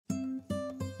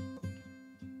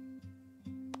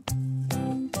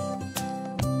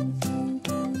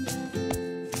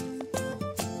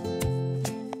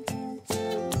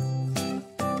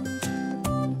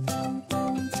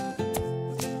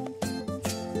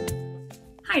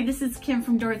Hi, this is Kim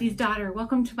from Dorothy's Daughter.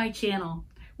 Welcome to my channel.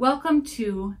 Welcome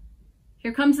to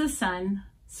Here Comes the Sun,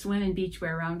 Swim and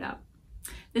Beachwear Roundup.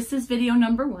 This is video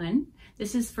number 1.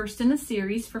 This is first in a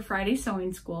series for Friday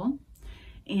Sewing School,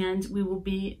 and we will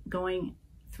be going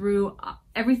through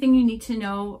everything you need to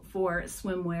know for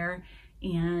swimwear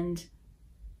and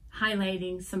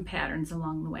highlighting some patterns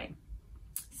along the way.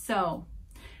 So,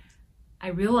 I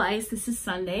realize this is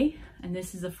Sunday and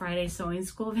this is a Friday Sewing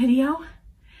School video.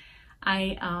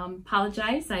 I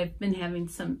apologize. I've been having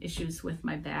some issues with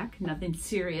my back. Nothing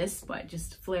serious, but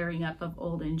just flaring up of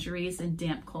old injuries, and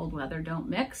damp cold weather don't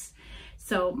mix.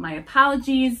 So my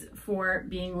apologies for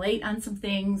being late on some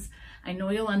things. I know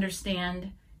you'll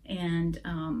understand, and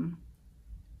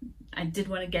I did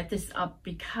want to get this up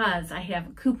because I have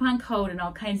a coupon code and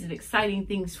all kinds of exciting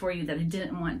things for you that I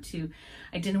didn't want you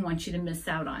to miss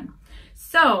out on.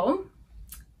 So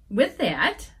with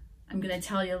that, I'm going to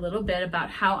tell you a little bit about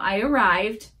how I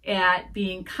arrived at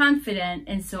being confident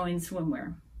in sewing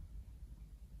swimwear.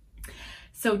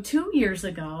 So 2 years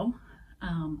ago,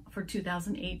 for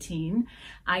 2018,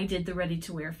 I did the Ready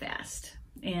to Wear Fast.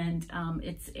 And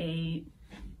it's a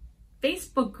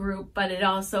Facebook group, but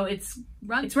it's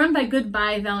run by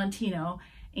Goodbye Valentino,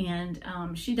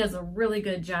 and she does a really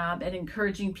good job at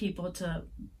encouraging people to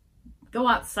go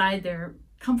outside their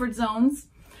comfort zones.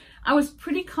 I was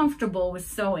pretty comfortable with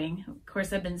sewing. Of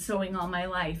course, I've been sewing all my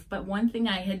life, but one thing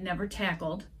I had never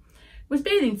tackled was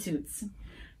bathing suits.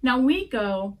 Now, we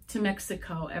go to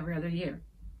Mexico every other year,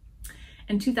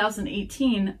 and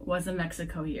 2018 was a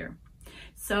Mexico year.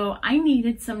 So I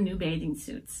needed some new bathing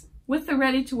suits. With the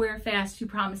Ready to Wear Fast, you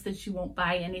promise that you won't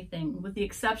buy anything with the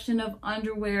exception of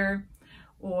underwear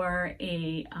or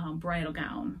a bridal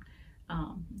gown.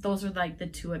 Those are like the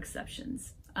two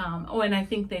exceptions. Oh, and I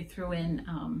think they threw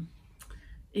in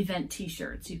event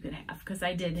t-shirts you could have, because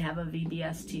I did have a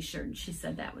VBS t-shirt and she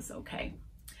said that was okay.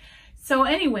 So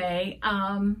anyway,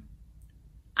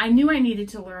 I knew I needed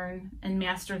to learn and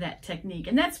master that technique.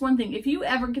 And that's one thing, if you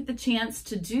ever get the chance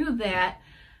to do that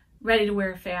Ready to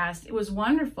Wear Fast, it was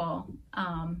wonderful.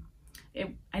 I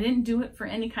didn't do it for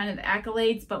any kind of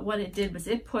accolades, but what it did was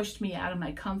it pushed me out of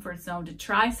my comfort zone to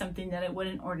try something that I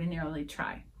wouldn't ordinarily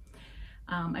try.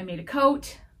 I made a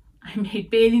coat, I made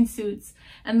bathing suits,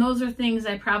 and those are things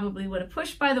I probably would have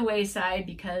pushed by the wayside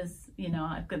because, you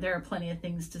know, there are plenty of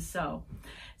things to sew.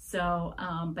 So,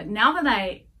 but now that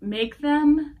I make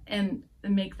them and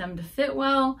make them to fit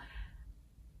well,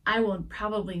 I will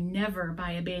probably never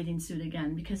buy a bathing suit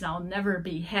again because I'll never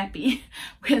be happy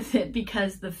with it,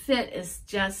 because the fit is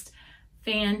just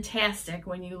fantastic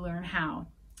when you learn how.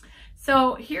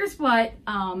 So here's what,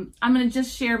 I'm going to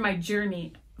just share my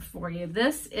journey for you.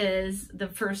 This is the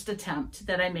first attempt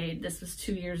that I made. This was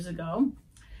 2 years ago.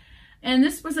 And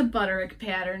this was a butterick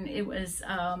pattern. It was,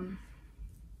 I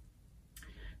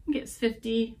think it's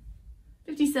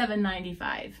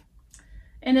 $57.95.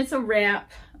 And it's a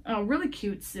wrap, a really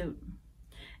cute suit.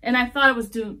 And I thought it was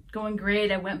going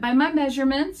great. I went by my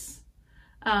measurements.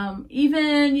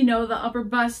 Even, you know, the upper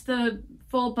bust, the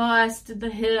full bust,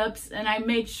 the hips, and I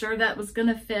made sure that was going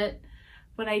to fit.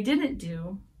 What I didn't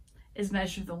do is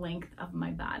measure the length of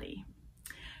my body.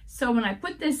 So when I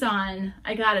put this on,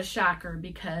 I got a shocker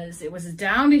because it was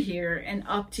down to here and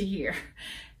up to here.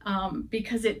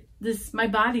 Because my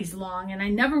body's long, and I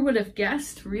never would have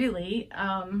guessed really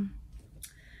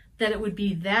that it would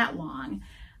be that long.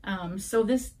 So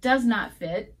this does not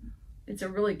fit. It's a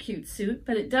really cute suit,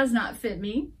 but it does not fit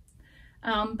me.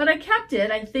 But I kept it,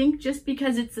 I think, just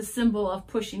because it's a symbol of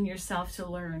pushing yourself to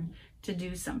learn to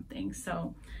do something.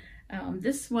 So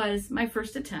this was my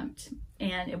first attempt,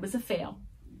 and it was a fail.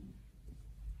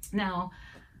 Now,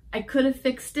 I could have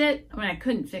fixed it. I mean, I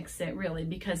couldn't fix it really,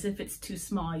 because if it's too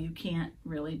small, you can't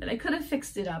really, but I could have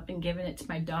fixed it up and given it to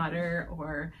my daughter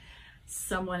or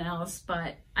someone else,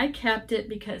 but I kept it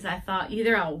because I thought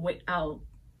either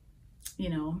you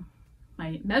know,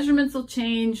 my measurements will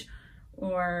change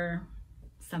or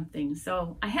something.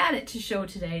 So I had it to show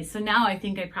today. So now I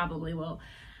think I probably will.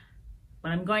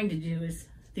 What I'm going to do is,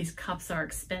 these cups are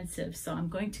expensive, so I'm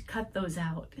going to cut those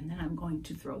out and then I'm going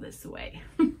to throw this away.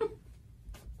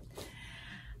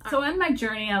 So in my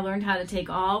journey, I learned how to take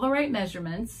all the right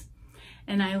measurements,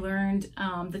 and I learned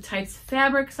the types of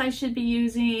fabrics I should be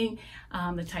using,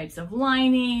 the types of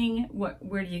lining,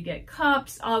 where do you get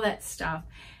cups, all that stuff.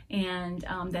 And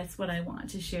that's what I want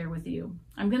to share with you.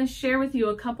 I'm going to share with you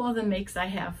a couple of the makes I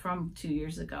have from 2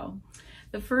 years ago.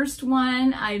 The first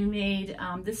one I made,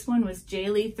 this one was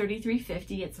Jaylee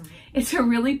 3350. It's a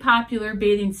really popular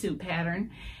bathing suit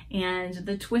pattern, and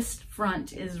the twist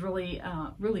front is really,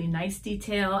 really nice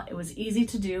detail. It was easy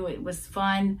to do. It was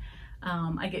fun.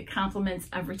 I get compliments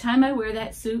every time I wear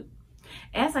that suit,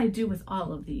 as I do with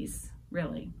all of these,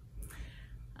 really.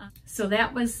 So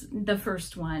that was the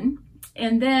first one.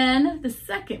 And then the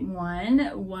second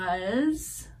one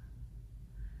was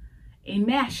a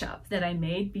mashup that I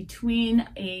made between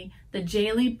the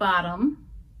Jaylee bottom.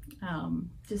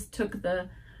 Just took the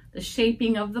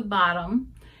shaping of the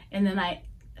bottom, and then I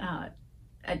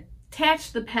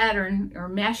attached the pattern, or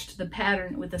meshed the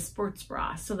pattern with a sports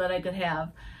bra, so that I could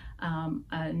have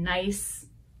a nice,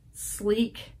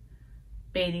 sleek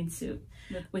bathing suit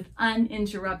with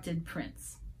uninterrupted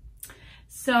prints.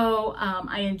 So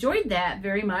I enjoyed that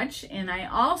very much, and I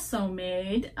also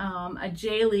made a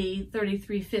Jaylee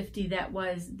 3350 that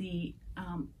was the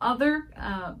other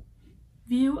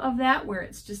view of that, where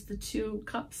it's just the two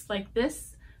cups like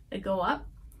this that go up,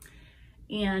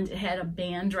 and it had a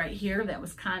band right here that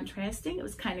was contrasting. It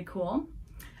was kind of cool.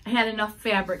 I had enough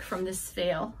fabric from this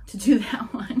fail to do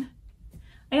that one.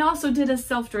 I also did a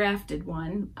self-drafted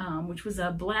one, which was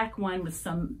a black one with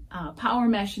some power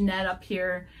mesh net up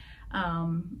here.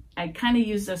 I kind of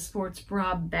used a sports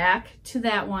bra back to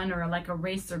that one, or like a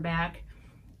racer back,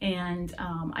 and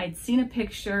I'd seen a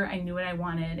picture, I knew what I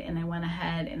wanted, and I went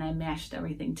ahead and I mashed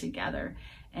everything together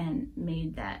and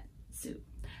made that suit.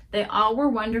 They all were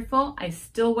wonderful. I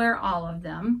still wear all of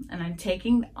them, and I'm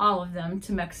taking all of them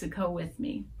to Mexico with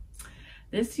me.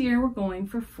 This year we're going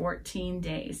for 14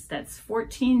 days. That's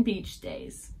 14 beach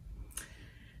days.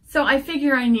 So I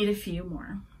figure I need a few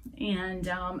more. And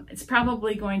it's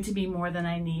probably going to be more than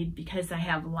I need, because I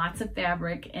have lots of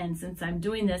fabric, and since I'm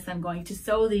doing this, I'm going to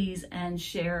sew these and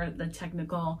share the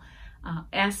technical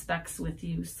aspects with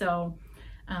you. So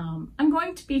I'm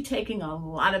going to be taking a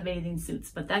lot of bathing suits,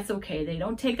 but that's okay. They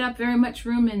don't take up very much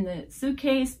room in the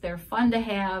suitcase. They're fun to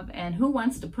have, and who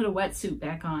wants to put a wetsuit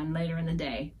back on later in the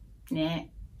day? Nah,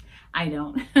 I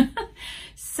don't.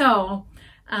 So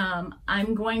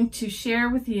I'm going to share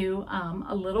with you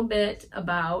a little bit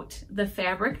about the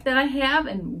fabric that I have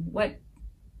and what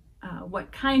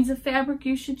kinds of fabric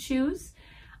you should choose.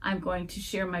 I'm going to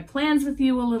share my plans with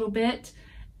you a little bit,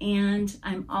 and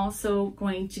I'm also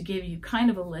going to give you kind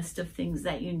of a list of things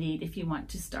that you need if you want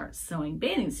to start sewing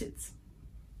bathing suits.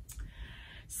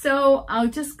 So I'll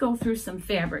just go through some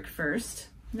fabric first.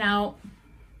 Now,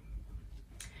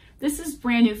 this is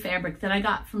brand new fabric that I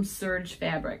got from Surge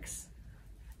Fabrics.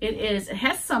 It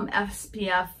has some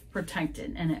SPF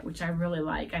protectant in it, which I really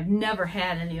like. I've never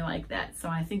had any like that, so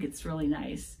I think it's really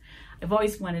nice. I've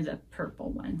always wanted a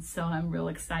purple one, so I'm real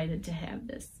excited to have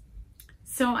this.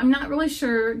 So I'm not really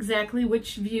sure exactly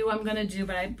which view I'm gonna do,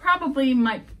 but I probably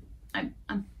might,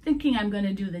 I'm thinking I'm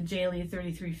gonna do the Jaylee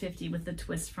 3350 with the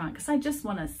twist front, because I just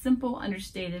want a simple,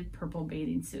 understated purple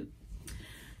bathing suit.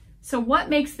 So what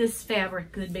makes this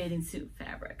fabric good bathing suit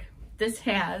fabric? This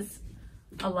has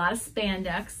a lot of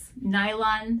spandex,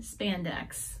 nylon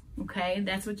spandex, okay?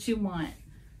 That's what you want.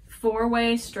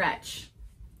 4-way stretch,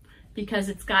 because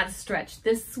it's got to stretch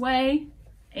this way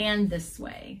and this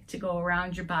way to go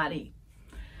around your body.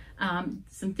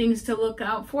 Some things to look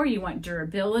out for. You want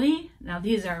durability. Now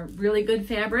these are really good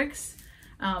fabrics.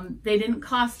 They didn't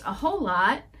cost a whole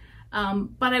lot,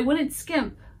 but I wouldn't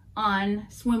skimp on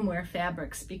swimwear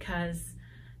fabrics, because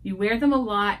you wear them a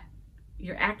lot,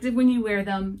 you're active when you wear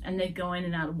them, and they go in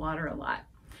and out of water a lot.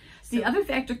 The other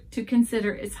factor to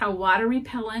consider is how water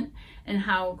repellent and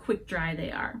how quick dry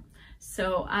they are.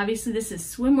 So obviously this is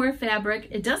swimwear fabric.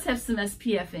 It does have some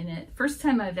SPF in it. First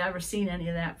time I've ever seen any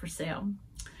of that for sale.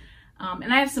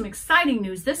 And I have some exciting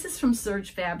news. This is from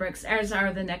Surge Fabrics, as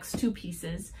are the next two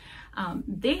pieces.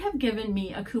 They have given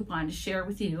me a coupon to share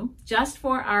with you just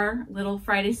for our little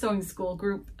Friday Sewing School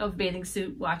group of bathing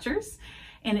suit watchers.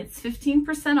 And it's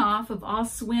 15% off of all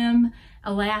swim,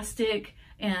 elastic,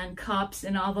 and cups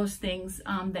and all those things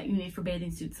that you need for bathing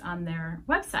suits on their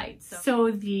website. So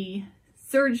the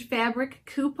Surge Fabric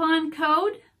coupon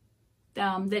code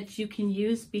that you can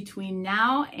use between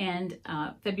now and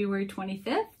February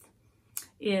 25th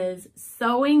is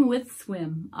Sewing with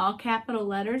Swim, all capital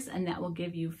letters, and that will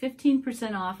give you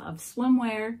 15% off of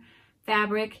swimwear,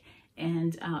 fabric,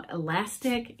 and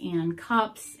elastic, and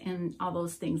cups, and all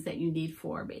those things that you need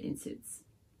for bathing suits.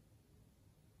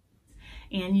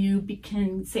 And you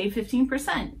can save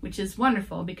 15%, which is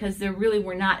wonderful, because they really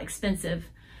were not expensive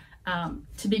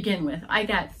to begin with. I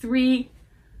got 3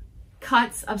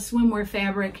 cuts of swimwear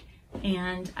fabric,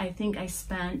 and I think I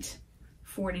spent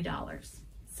 $40.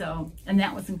 So, and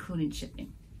that was including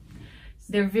shipping.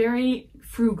 They're very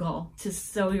frugal to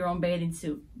sew your own bathing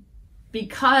suit,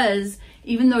 because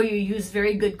even though you use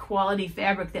very good quality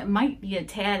fabric that might be a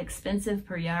tad expensive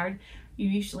per yard, you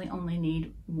usually only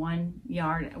need 1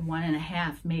 yard,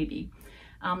 1.5 maybe.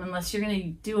 Unless you're going to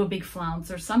do a big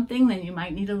flounce or something, then you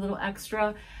might need a little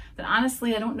extra. But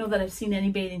honestly, I don't know that I've seen any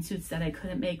bathing suits that I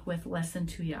couldn't make with less than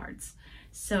 2 yards.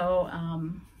 So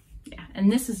yeah,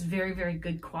 and this is very, very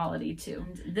good quality too.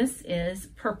 And this is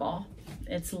purple.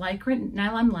 It's lycra,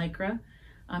 nylon lycra.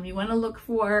 You want to look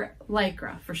for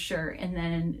lycra for sure, and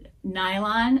then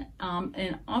nylon,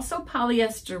 and also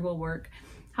polyester will work.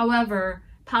 However,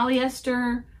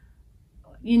 polyester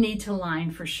you need to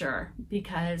line for sure,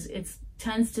 because it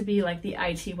tends to be like the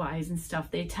ITYs and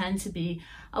stuff. They tend to be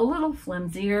a little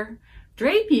flimsier,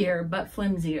 drapier, but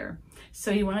flimsier.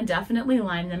 So you want to definitely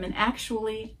line them. And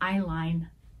actually, I line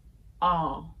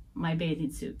all my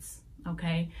bathing suits,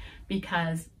 okay?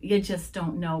 Because you just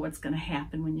don't know what's going to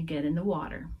happen when you get in the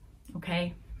water,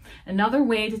 okay? Another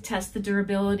way to test the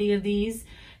durability of these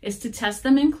is to test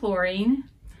them in chlorine.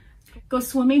 Go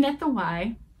swimming at the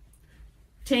Y.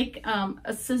 Take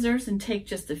a scissors and take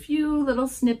just a few little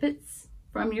snippets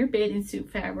from your bathing suit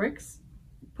fabrics.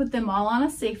 Put them all on a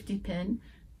safety pin.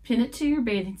 Pin it to your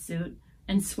bathing suit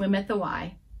and swim at the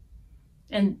Y.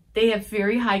 And they have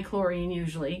very high chlorine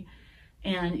usually,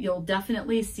 and you'll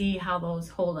definitely see how those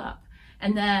hold up.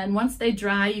 And then once they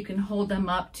dry, you can hold them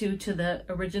up to the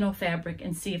original fabric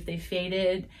and see if they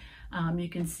faded. You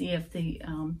can see if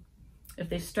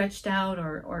they stretched out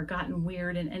or gotten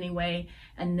weird in any way.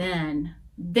 And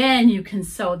then you can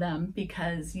sew them,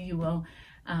 because you will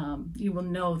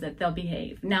know that they'll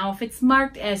behave. Now, if it's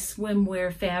marked as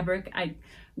swimwear fabric, I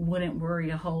wouldn't worry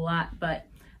a whole lot, but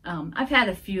I've had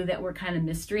a few that were kind of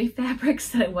mystery fabrics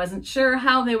that I wasn't sure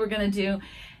how they were going to do,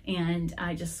 and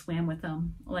I just swam with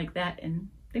them like that, and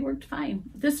they worked fine.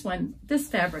 This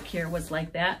fabric here was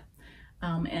like that,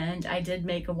 and I did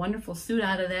make a wonderful suit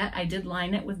out of that. I did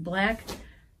line it with black,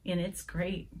 and it's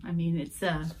great. I mean, it's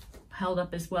held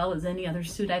up as well as any other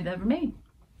suit I've ever made,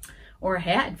 or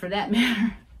had for that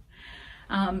matter.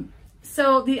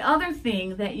 So the other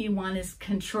thing that you want is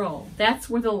control. That's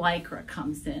where the lycra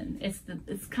comes in.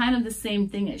 It's kind of the same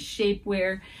thing as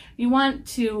shapewear. You want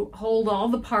to hold all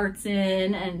the parts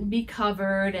in and be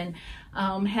covered, and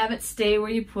have it stay where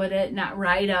you put it, not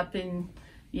ride up and,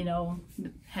 you know,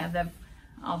 have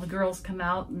all the girls come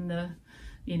out and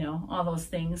all those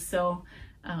things. So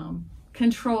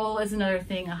control is another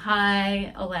thing. A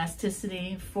high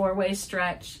elasticity, 4-way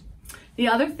stretch. The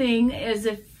other thing is,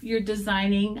 if you're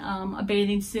designing a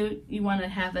bathing suit, you want to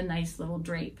have a nice little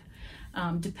drape,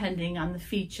 depending on the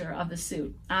feature of the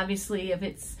suit. Obviously, if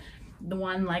it's the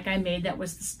one like I made that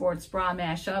was the sports bra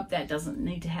mashup, that doesn't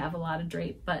need to have a lot of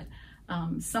drape, but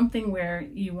something where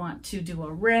you want to do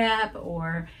a wrap,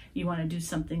 or you want to do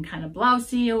something kind of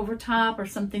blousey over top or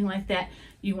something like that,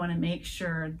 you want to make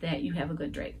sure that you have a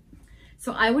good drape.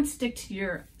 So I would stick to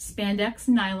your spandex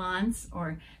nylons,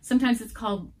 or sometimes it's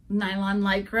called nylon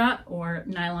lycra or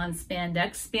nylon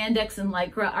spandex. Spandex and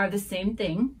lycra are the same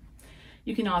thing.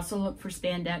 You can also look for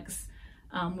spandex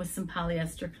with some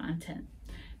polyester content.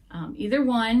 Either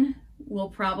one will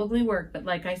probably work, but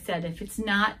like I said, if it's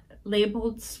not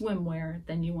labeled swimwear,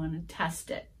 then you want to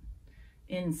test it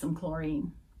in some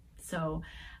chlorine. So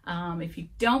if you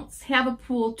don't have a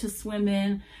pool to swim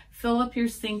in, fill up your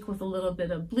sink with a little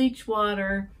bit of bleach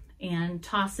water and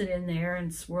toss it in there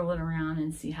and swirl it around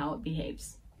and see how it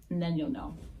behaves. And then you'll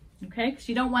know, okay? Because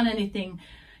you don't want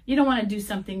to do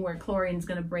something where chlorine's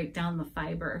going to break down the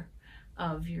fiber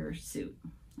of your suit,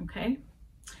 okay?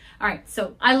 All right,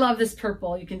 so I love this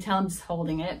purple. You can tell I'm just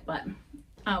holding it, but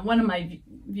one of my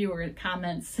viewer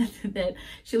comments that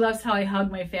she loves how I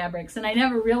hug my fabrics, and I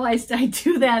never realized I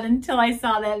do that until I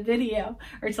saw that video,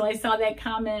 or until I saw that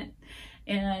comment.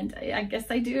 And I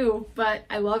guess I do, but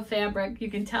I love fabric.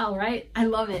 You can tell, right? I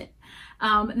love it.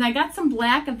 And I got some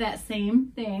black of that same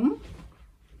thing,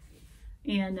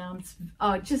 and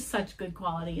just such good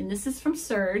quality. And this is from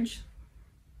Serge.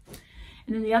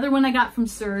 And then the other one I got from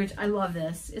Serge, I love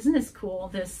this. Isn't this cool?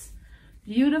 This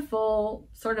beautiful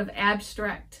sort of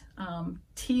abstract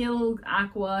teal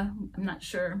aqua. I'm not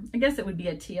sure. I guess it would be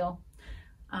a teal.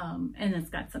 And it's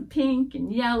got some pink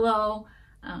and yellow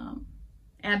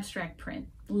abstract print.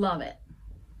 Love it.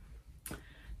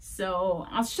 So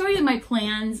I'll show you my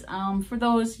plans. For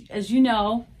those, as you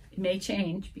know, it may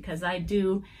change because I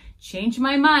do change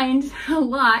my mind a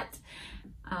lot.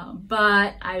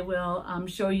 But I will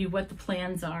show you what the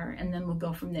plans are, and then we'll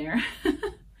go from there.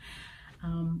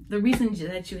 The reason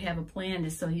that you have a plan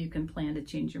is so you can plan to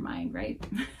change your mind, right?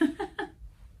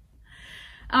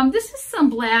 This is some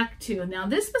black too. Now,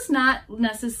 this was not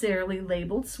necessarily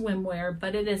labeled swimwear,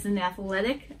 but it is an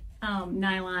athletic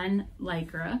nylon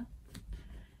lycra,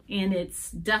 and it's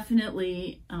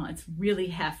definitely, it's really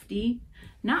hefty,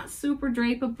 not super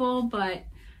drapable, but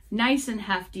nice and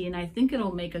hefty, and I think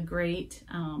it'll make a great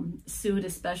suit,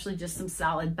 especially just some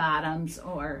solid bottoms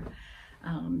or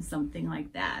something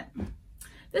like that.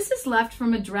 This is left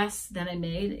from a dress that I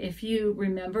made. If you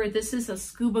remember, this is a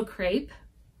scuba crepe,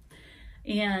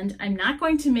 and I'm not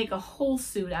going to make a whole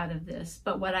suit out of this,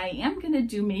 but what I am going to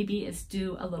do maybe is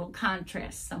do a little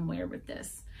contrast somewhere with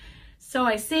this. So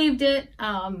I saved it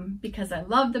because I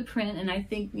love the print, and I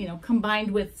think, you know,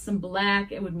 combined with some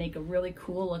black, it would make a really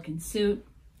cool looking suit.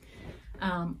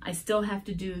 I still have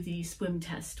to do the swim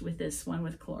test with this one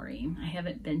with chlorine. I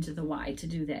haven't been to the Y to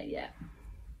do that yet.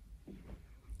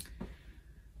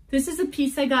 This is a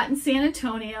piece I got in San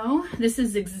Antonio. This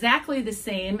is exactly the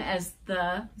same as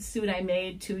the suit I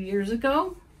made 2 years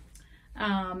ago,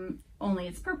 only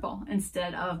it's purple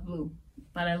instead of blue.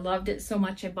 But I loved it so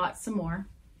much I bought some more.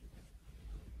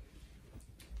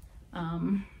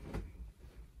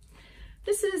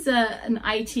 This is an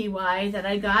ITY that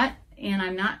I got, and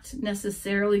I'm not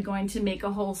necessarily going to make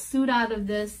a whole suit out of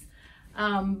this,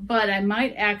 but I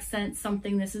might accent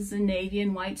something. This is a navy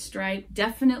and white stripe.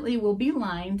 Definitely will be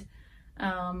lined,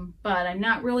 but I'm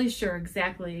not really sure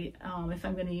exactly if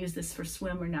I'm going to use this for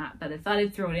swim or not, but I thought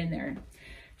I'd throw it in there.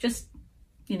 Just,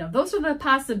 you know, those are the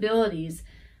possibilities.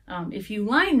 If you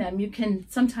line them, you can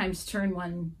sometimes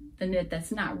turn the knit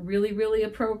that's not really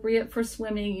appropriate for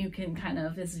swimming. You can kind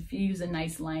of, as if you use a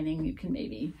nice lining, you can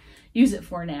maybe use it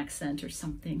for an accent or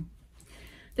something.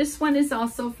 This one is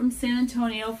also from San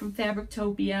Antonio, from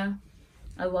Fabrictopia.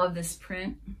 I love this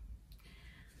print,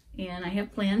 and I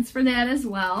have plans for that as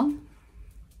well.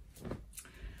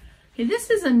 Okay, this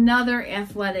is another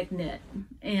athletic knit,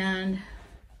 and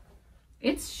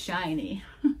it's shiny.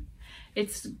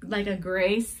 It's like a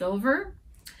gray silver.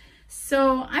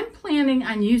 So I'm planning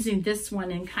on using this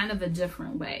one in kind of a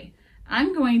different way.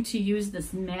 I'm going to use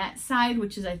this matte side,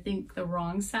 which is I think the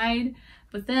wrong side,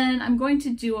 but then I'm going to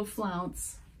do a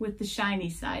flounce with the shiny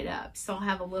side up. So I'll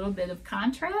have a little bit of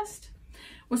contrast.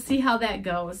 We'll see how that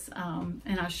goes,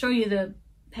 and I'll show you the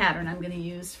pattern I'm going to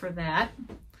use for that.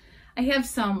 I have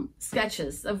some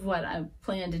sketches of what I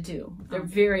plan to do. They're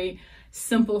very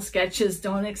simple sketches,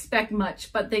 don't expect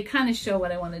much, but they kind of show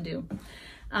what I want to do.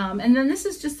 And then this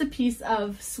is just a piece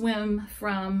of swim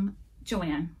from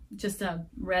Joann, just a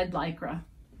red lycra,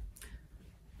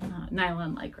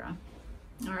 nylon lycra.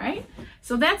 All right,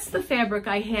 so that's the fabric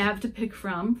I have to pick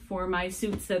from for my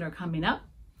suits that are coming up.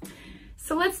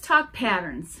 So let's talk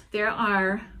patterns. There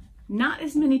are not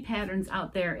as many patterns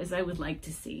out there as I would like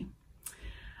to see.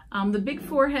 The big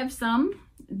four have some.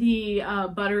 The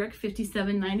Butterick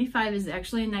 5795 is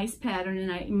actually a nice pattern,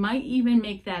 and I might even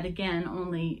make that again,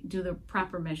 only do the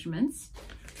proper measurements.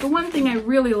 The one thing I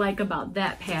really like about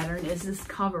that pattern is this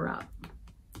cover up.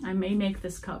 I may make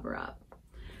this cover up.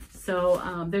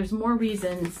 So there's more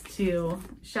reasons to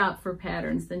shop for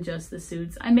patterns than just the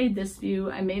suits. I made this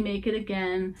view. I may make it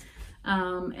again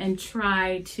and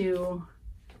try to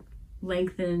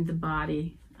lengthen the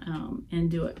body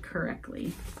and do it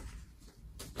correctly.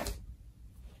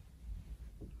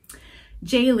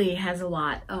 Jaylee has a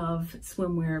lot of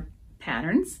swimwear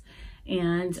patterns,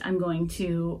 and I'm going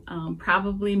to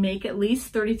probably make at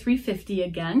least 3350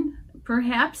 again.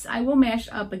 Perhaps I will mash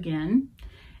up again.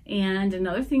 And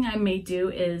another thing I may do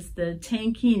is the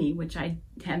tankini, which I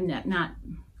have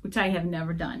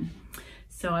never done.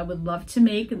 So I would love to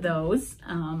make those.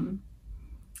 And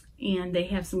they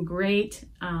have some great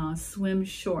swim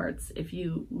shorts if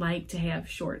you like to have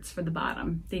shorts for the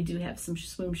bottom. They do have some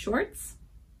swim shorts.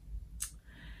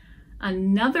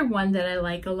 Another one that I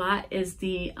like a lot is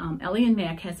the Ellie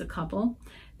Mac has a couple.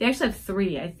 They actually have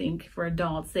three, I think, for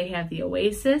adults. They have the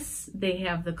Oasis, they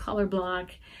have the Color Block,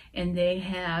 and they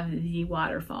have the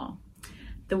Waterfall.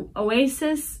 The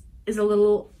Oasis is a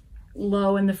little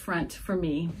low in the front for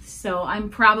me, so I'm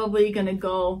probably going to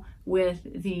go with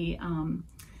the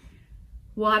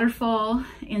Waterfall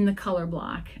in the Color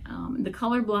Block. The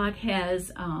Color Block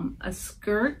has a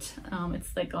skirt.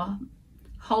 It's like a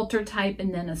halter type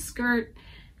and then a skirt,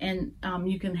 and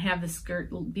you can have the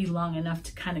skirt be long enough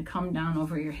to kind of come down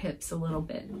over your hips a little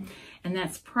bit, and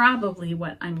that's probably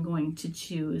what I'm going to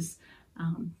choose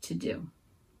to do.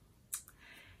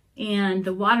 And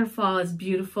the Waterfall is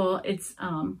beautiful. It's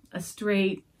a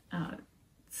straight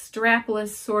strapless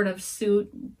sort of suit,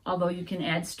 although you can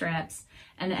add straps,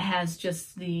 and it has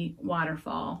just the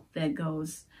waterfall that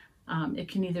goes, it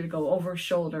can either go over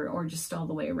shoulder or just all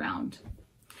the way around.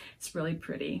 It's really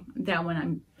pretty. That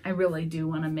one, I really do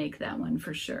want to make that one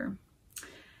for sure.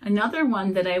 Another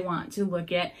one that I want to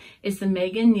look at is the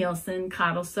Megan Nielsen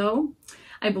Cottle Sew.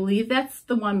 I believe that's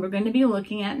the one we're going to be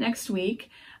looking at next week.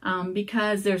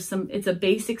 because it's a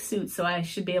basic suit, so I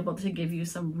should be able to give you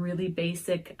some really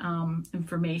basic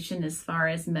information as far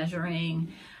as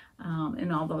measuring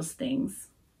and all those things.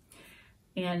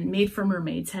 And Made for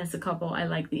Mermaids has a couple. I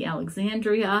like the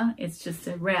Alexandria. It's just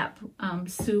a wrap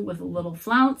suit with a little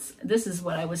flounce. This is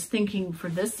what I was thinking for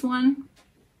this one.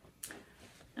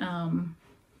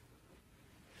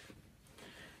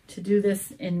 To do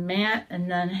this in matte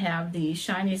and then have the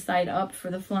shiny side up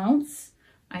for the flounce,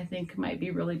 I think might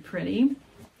be really pretty.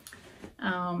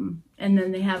 And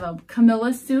then they have a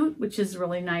Camilla suit, which is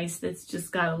really nice. That's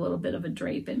just got a little bit of a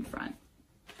drape in front.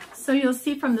 So you'll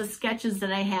see from the sketches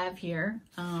that I have here,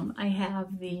 I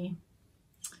have the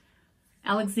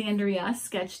Alexandria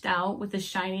sketched out with the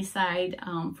shiny side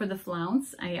for the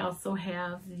flounce. I also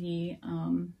have the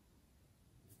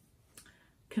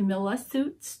Camilla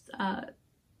suits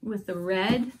with the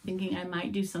red, thinking I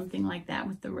might do something like that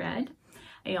with the red.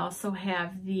 I also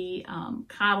have the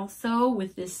Cottle Sew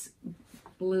with this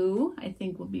blue, I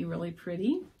think will be really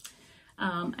pretty.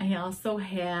 I also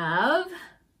have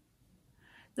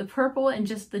the purple and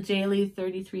just the Jaylee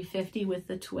 3350 with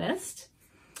the twist.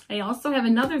 I also have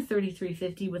another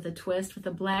 3350 with a twist with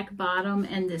a black bottom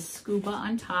and this scuba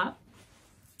on top.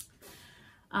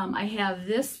 I have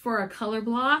this for a color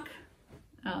block.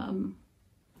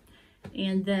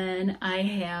 And then I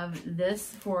have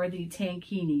this for the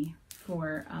tankini,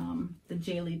 for the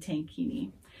Jaylee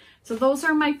tankini. So those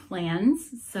are my plans.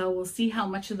 So we'll see how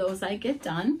much of those I get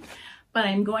done. But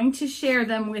I'm going to share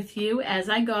them with you as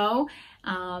I go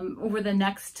over the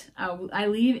next, I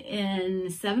leave in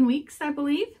 7 weeks, I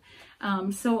believe.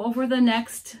 So over the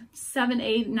next 7,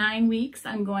 8, 9 weeks,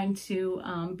 I'm going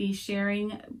to be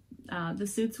sharing the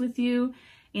suits with you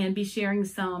and be sharing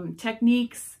some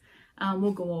techniques.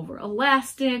 We'll go over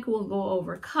elastic, we'll go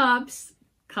over cups,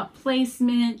 cup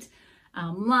placement,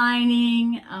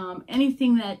 lining,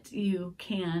 anything that you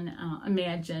can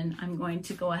imagine. I'm going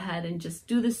to go ahead and just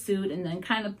do the suit and then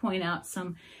kind of point out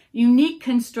some unique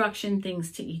construction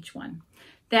things to each one.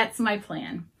 That's my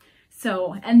plan.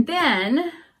 So, and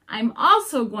then I'm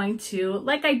also going to,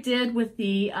 like I did with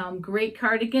the Great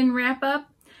Cardigan Wrap-Up,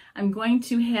 I'm going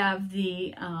to have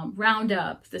the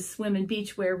Roundup, the Swim and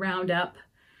Beachwear Roundup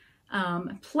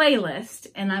playlist,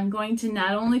 and I'm going to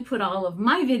not only put all of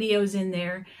my videos in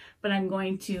there, but I'm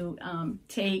going to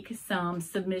take some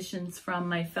submissions from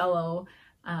my fellow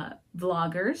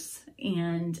vloggers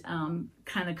and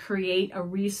kind of create a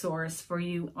resource for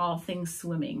you, all things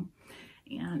swimming.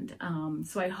 And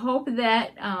so I hope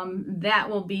that that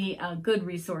will be a good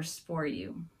resource for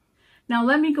you. Now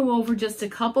let me go over just a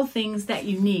couple things that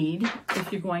you need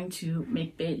if you're going to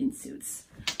make bathing suits.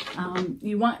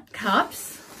 You want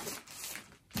cups.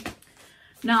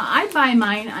 Now I buy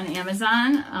mine on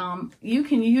Amazon. You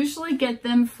can usually get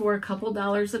them for a couple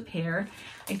dollars a pair.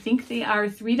 I think they are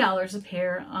 $3 a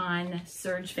pair on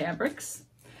Surge Fabrics.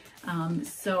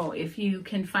 So if you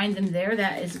can find them there,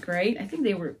 that is great. I think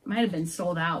they might have been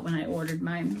sold out when I ordered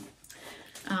mine.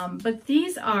 But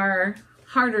these are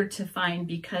harder to find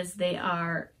because they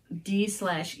are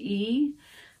D/E.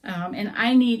 And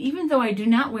I need, even though I do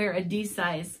not wear a D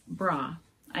size bra,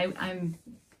 I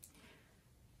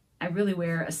really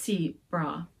wear a C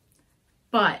bra,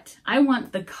 but I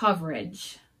want the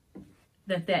coverage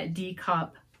that D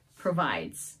cup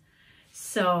provides.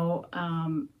 So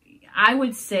I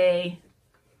would say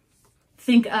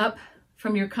think up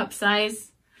from your cup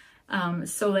size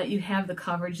so that you have the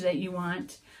coverage that you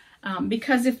want.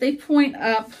 Because if they point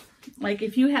up, like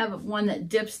if you have one that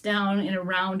dips down in a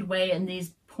round way and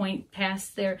these point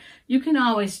past there, you can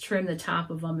always trim the top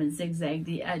of them and zigzag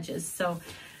the edges. So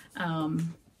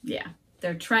yeah,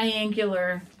 they're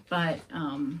triangular, but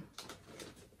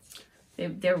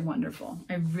they're wonderful.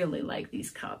 I really like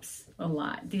these cups a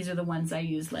lot. These are the ones I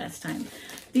used last time.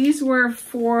 These were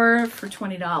for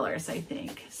 $20, I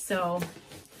think. So,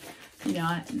 you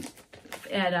know,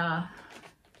 at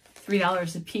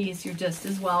 $3 a piece, you're just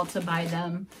as well to buy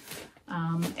them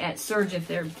at Surge if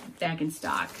they're back in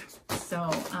stock. So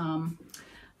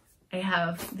I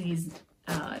have these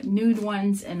nude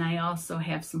ones, and I also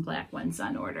have some black ones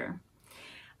on order.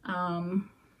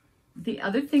 The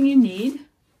other thing you need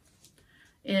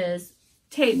is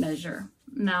tape measure.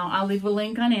 Now I'll leave a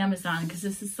link on Amazon because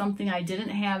this is something I didn't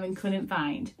have and couldn't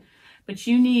find. But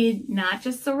you need not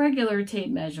just a regular tape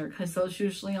measure, because those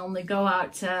usually only go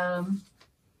out to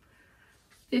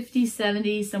 50,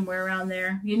 70, somewhere around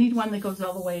there. You need one that goes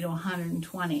all the way to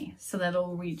 120, so that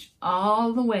it'll reach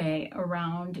all the way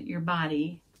around your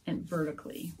body and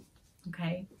vertically.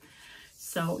 Okay,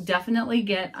 so definitely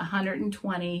get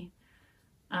 120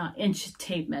 inch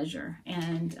tape measure,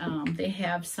 and they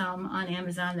have some on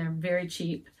Amazon. They're very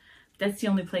cheap. That's the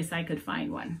only place I could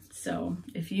find one. So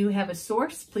if you have a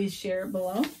source, please share it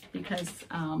below, because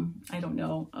I don't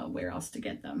know where else to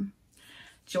get them.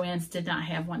 Joann's did not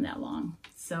have one that long,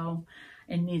 so,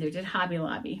 and neither did Hobby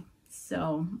Lobby.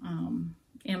 So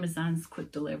Amazon's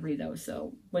quick delivery though,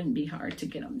 so wouldn't be hard to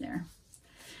get them there.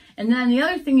 And then the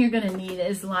other thing you're going to need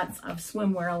is lots of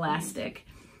swimwear elastic.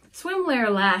 Swimwear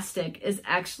elastic is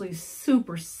actually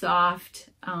super soft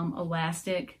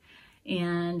elastic,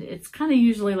 and it's kind of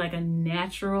usually like a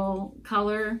natural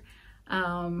color,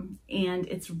 and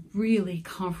it's really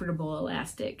comfortable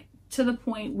elastic, to the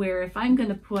point where if I'm going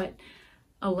to put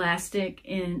elastic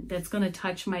in that's going to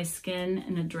touch my skin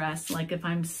in a dress, like if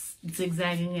I'm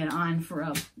zigzagging it on for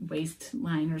a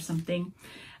waistline or something,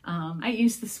 I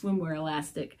use the swimwear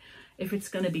elastic if it's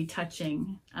going to be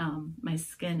touching my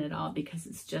skin at all, because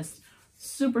it's just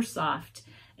super soft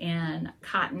and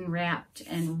cotton wrapped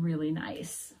and really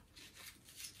nice.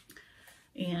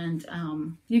 And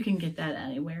you can get that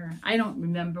anywhere. I don't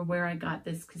remember where I got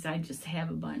this because I just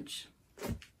have a bunch.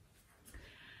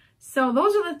 So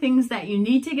those are the things that you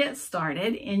need to get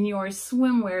started in your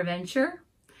swimwear venture.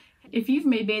 If you've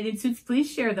made bathing suits,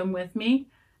 please share them with me.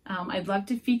 I'd love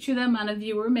to feature them on a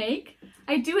viewer make.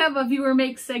 I do have a viewer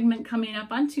make segment coming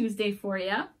up on Tuesday for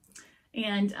you.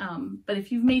 And but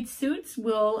if you've made suits,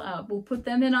 we'll put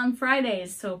them in on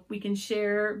Fridays so we can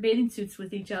share bathing suits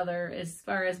with each other as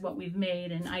far as what we've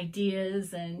made and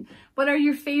ideas, and what are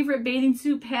your favorite bathing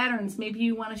suit patterns. Maybe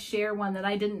you want to share one that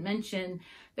I didn't mention.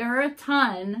 There are a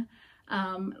ton.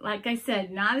 Like I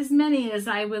said, not as many as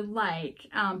I would like,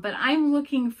 but I'm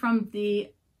looking from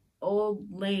the old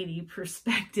lady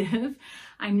perspective.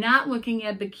 I'm not looking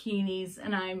at bikinis,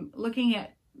 and I'm looking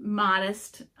at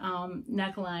modest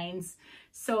necklines.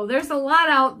 So there's a lot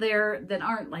out there that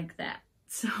aren't like that.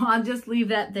 So I'll just leave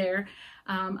that there.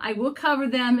 I will cover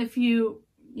them. If you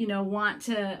want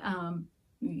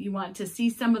to see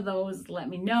some of those, let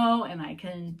me know, and I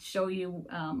can show you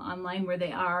online where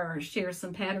they are, or share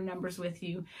some pattern numbers with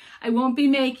you. I won't be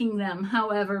making them,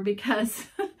 however, because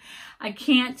I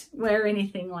can't wear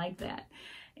anything like that.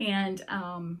 And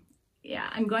yeah,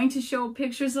 I'm going to show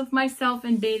pictures of myself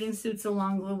in bathing suits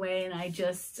along the way, and I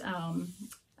just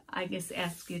I guess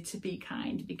ask you to be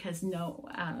kind, because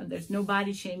there's no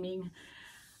body shaming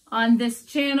on this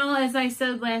channel, as I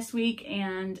said last week,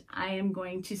 and I am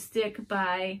going to stick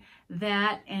by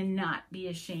that and not be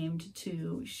ashamed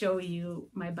to show you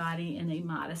my body in a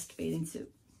modest bathing suit.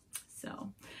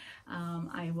 So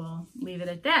I will leave it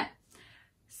at that.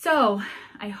 So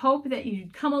I hope that you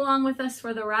come along with us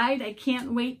for the ride. I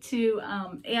can't wait to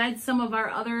add some of our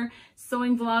other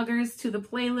sewing vloggers to the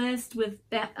playlist with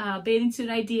bathing suit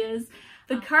ideas.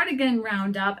 The cardigan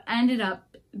roundup ended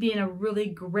up being a really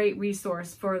great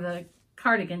resource for the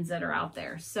cardigans that are out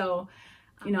there. So,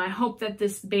 I hope that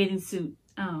this bathing suit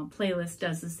playlist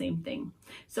does the same thing.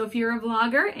 So if you're a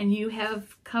vlogger and you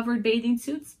have covered bathing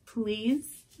suits,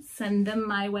 please send them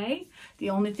my way. The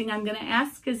only thing I'm going to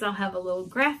ask is I'll have a little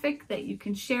graphic that you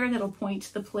can share that'll point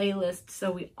to the playlist,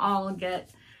 so we all get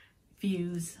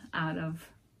views out of,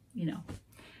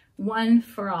 one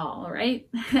for all, right?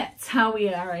 That's how we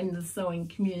are in the sewing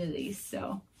community.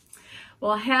 So,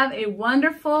 well, have a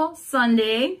wonderful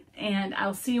Sunday, and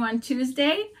I'll see you on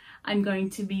Tuesday. I'm going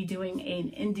to be doing an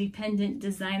independent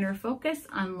designer focus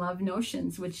on Love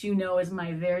Notions, which is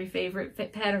my very favorite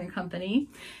pattern company.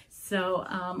 So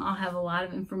I'll have a lot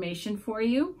of information for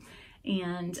you.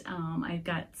 And I've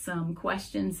got some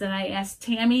questions that I asked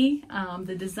Tammy,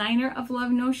 the designer of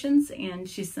Love Notions, and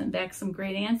she sent back some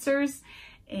great answers.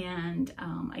 And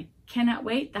I cannot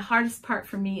wait. The hardest part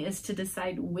for me is to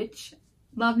decide which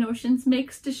Love Notions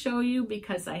makes to show you,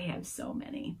 because I have so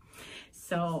many.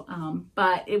 So,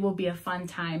 but it will be a fun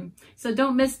time. So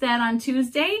don't miss that on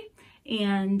Tuesday.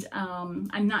 And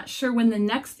I'm not sure when the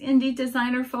next indie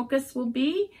designer focus will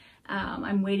be.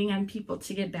 I'm waiting on people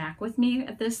to get back with me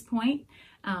at this point.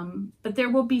 But there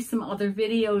will be some other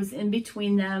videos in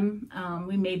between them.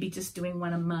 We may be just doing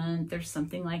one a month or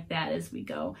something like that as we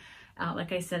go.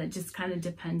 Like I said, it just kind of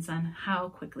depends on how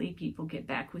quickly people get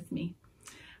back with me.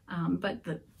 But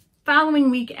the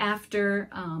following week after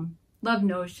Love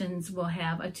Notions, we'll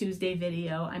have a Tuesday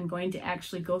video. I'm going to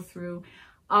actually go through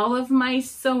all of my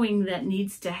sewing that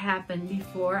needs to happen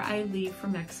before I leave for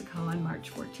Mexico on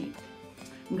March 14th.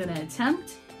 I'm going to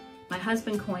attempt, my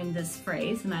husband coined this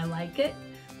phrase and I like it,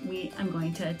 I'm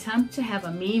going to attempt to have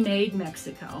a me-made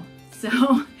Mexico.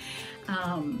 So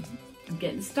I'm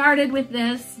getting started with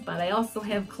this, but I also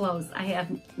have clothes. I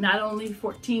have not only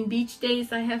 14 beach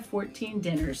days, I have 14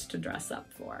 dinners to dress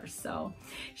up for. So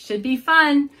should be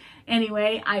fun.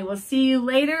 Anyway, I will see you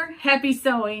later. Happy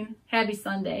sewing. Happy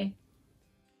Sunday.